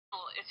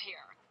is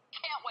here.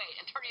 Can't wait.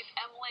 Attorneys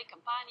Emily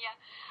Campagna,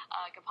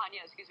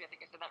 excuse me, I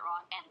think I said that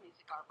wrong, and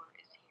Lisa Garber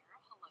is here.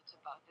 Hello to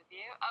both of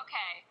you.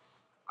 Okay.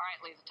 All right,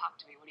 Lisa, talk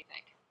to me. What do you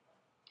think?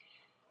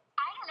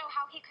 I don't know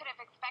how he could have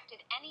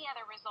expected any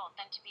other result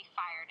than to be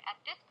fired. At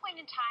this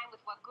point in time, with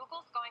what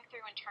Google's going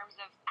through in terms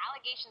of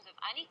allegations of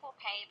unequal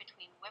pay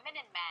between women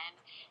and men,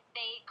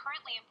 they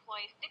currently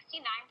employ 69%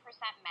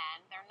 men.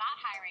 They're not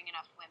hiring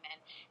enough women.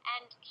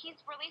 And he's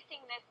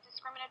releasing this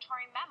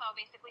discriminatory memo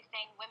basically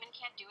saying women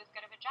can't do as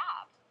good of a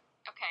job.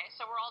 Okay,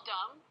 so we're all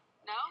dumb?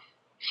 No?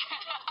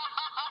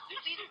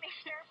 Lisa makes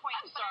fair points.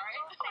 I'm sorry.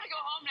 I want to go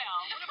home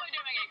now. What am I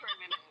doing at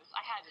Cream News? I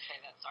had to say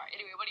that. Sorry.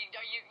 Anyway, what do you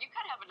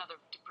kind of have another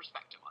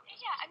perspective on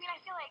this? Yeah, I mean, I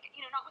feel like,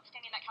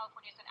 notwithstanding that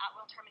California is an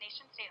at-will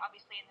termination state,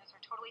 obviously, and those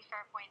are totally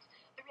fair points,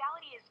 the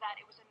reality is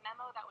that it was a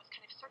memo that was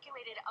kind of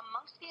circulated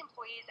amongst the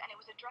employees, and it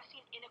was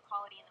addressing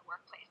inequality in the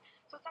workplace.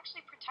 So it's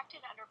actually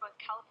protected under both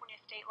California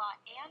state law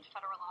and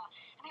federal law.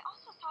 And I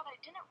also saw that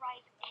it didn't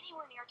rise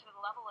anywhere near to the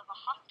level of a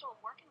hostile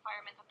work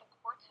environment that the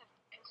courts have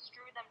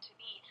construed them to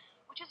be,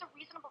 which is a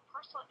reasonable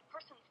person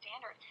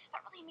standard.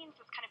 That really means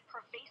this kind of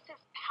pervasive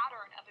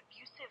pattern of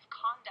abusive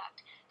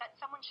conduct that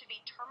someone should be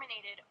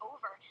terminated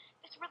over.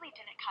 This really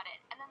didn't cut it.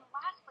 And then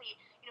lastly,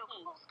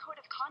 Google's code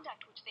of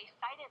conduct, which they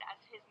cited as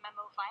his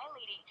memo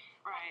violating,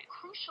 right,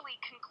 crucially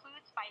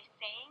concludes by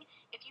saying,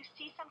 if you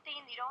see something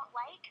you don't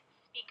like,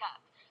 speak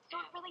up. So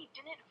it really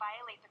didn't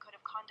violate the code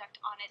of conduct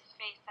on its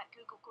face that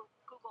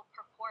Google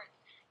purports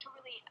to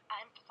really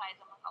emphasize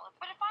among all of it.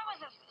 But if I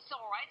was a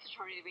civil rights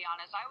attorney, to be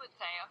honest, I would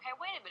say, okay,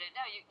 wait a minute.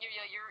 No,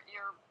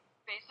 you're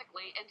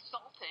basically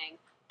insulting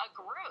a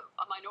group,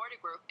 a minority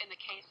group. In the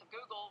case of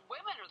Google,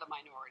 women are the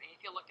minority,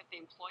 if you look at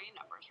the employee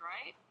numbers,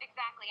 right?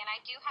 Exactly, and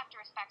I do have to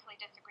respectfully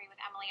disagree with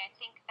Emily. I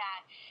think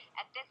that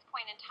at this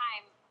point in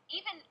time,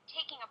 even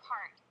taking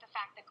apart the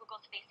fact that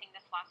Google's facing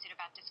this lawsuit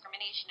about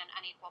discrimination and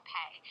unequal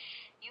pay,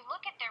 you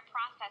look at their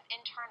process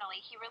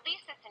internally. He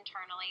released this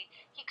internally.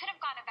 He could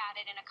have gone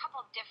about it in a couple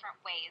different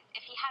ways.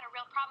 If he had a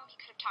real problem, he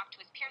could have talked to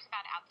his peers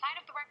about it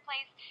outside of the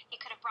workplace. He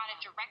could have brought it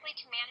directly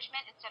to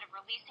management instead of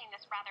releasing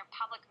this rather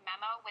public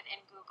memo within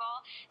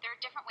Google. There are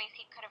different ways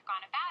he could have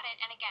gone about it.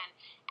 And again,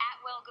 at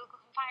will, Google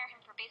can fire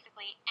him for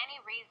basically any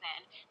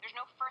reason. There's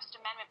no First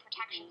Amendment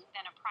protections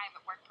within a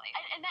private workplace.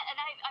 And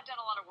I've done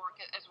a lot of work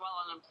as well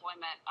on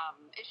employment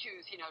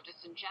issues,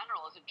 just in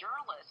general as a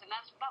journalist, and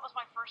that was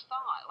my first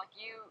thought. Like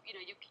you're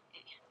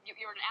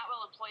an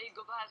at-will employee.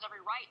 Google has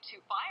every right to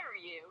fire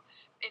you,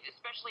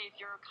 especially if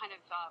you're kind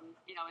of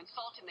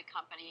insulting the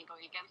company and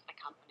going against the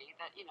company.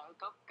 That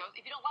go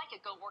if you don't like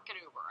it, go work at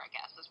Uber. I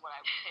guess is what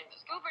I would say to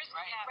this guy. Uber's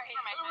right. Yeah,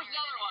 right. Uber's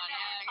another one.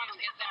 Yeah,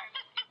 get there.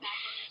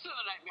 Exactly.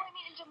 Well, I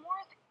mean, in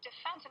Damore's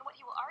defense, and what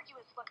he will argue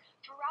is, look,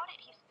 throughout it,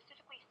 he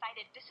specifically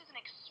cited, this is an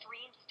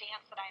extreme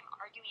stance that I'm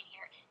arguing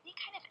here. He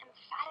kind of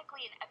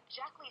emphatically and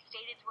abjectly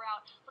stated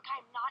throughout, look,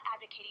 I'm not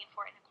advocating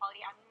for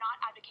inequality. I'm not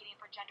advocating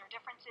for gender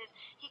differences.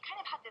 He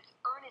kind of had this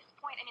earnest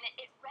point. I mean,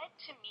 it read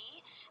to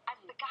me as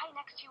the guy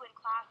next to you in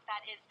class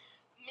that is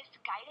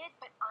misguided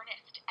but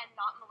earnest and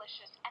not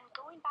malicious. And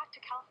going back to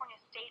California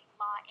state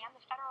law and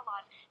the federal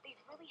laws, they've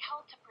really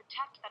held to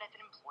protect that if an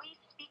employee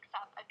speaks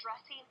up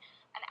addressing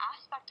an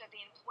aspect of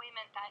the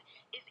employment that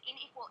is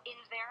unequal in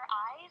their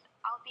eyes,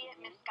 albeit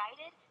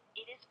misguided,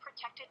 it is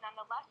protected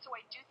nonetheless. So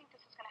I do think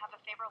this is going to have a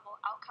favorable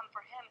outcome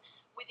for him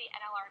with the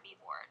NLRB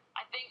board.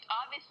 I think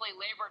obviously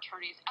labor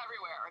attorneys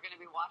everywhere are going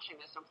to be watching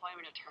this,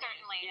 employment attorneys.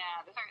 Certainly.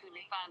 Yeah, this Certainly.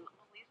 is going to be fun.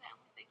 Well, Lisa,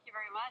 Emily, thank you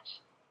very much.